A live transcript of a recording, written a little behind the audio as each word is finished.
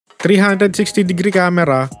360-degree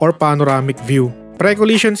camera or panoramic view.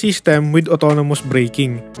 Pre-collision system with autonomous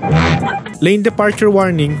braking. Lane departure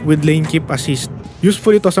warning with lane keep assist.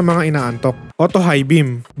 Useful ito sa mga inaantok. Auto high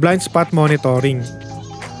beam, blind spot monitoring.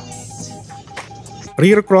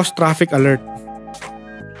 Rear cross traffic alert.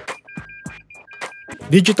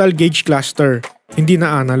 Digital gauge cluster, hindi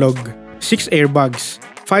na analog. 6 airbags,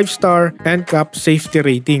 5-star NCAP safety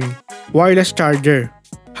rating. Wireless charger.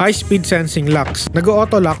 High-speed sensing locks,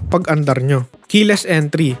 nag-auto lock pag andar nyo. Keyless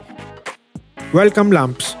entry. Welcome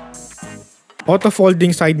lamps. Auto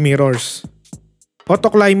folding side mirrors. Auto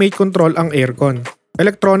climate control ang aircon.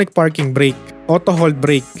 Electronic parking brake. Auto hold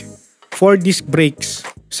brake. 4 disc brakes.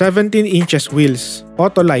 17 inches wheels.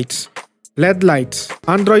 Auto lights. LED lights.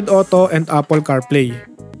 Android Auto and Apple CarPlay.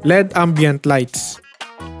 LED ambient lights.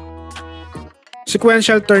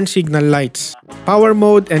 Sequential turn signal lights. Power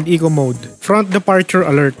mode and eco mode. Front departure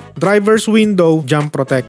alert. Driver's window jump protect.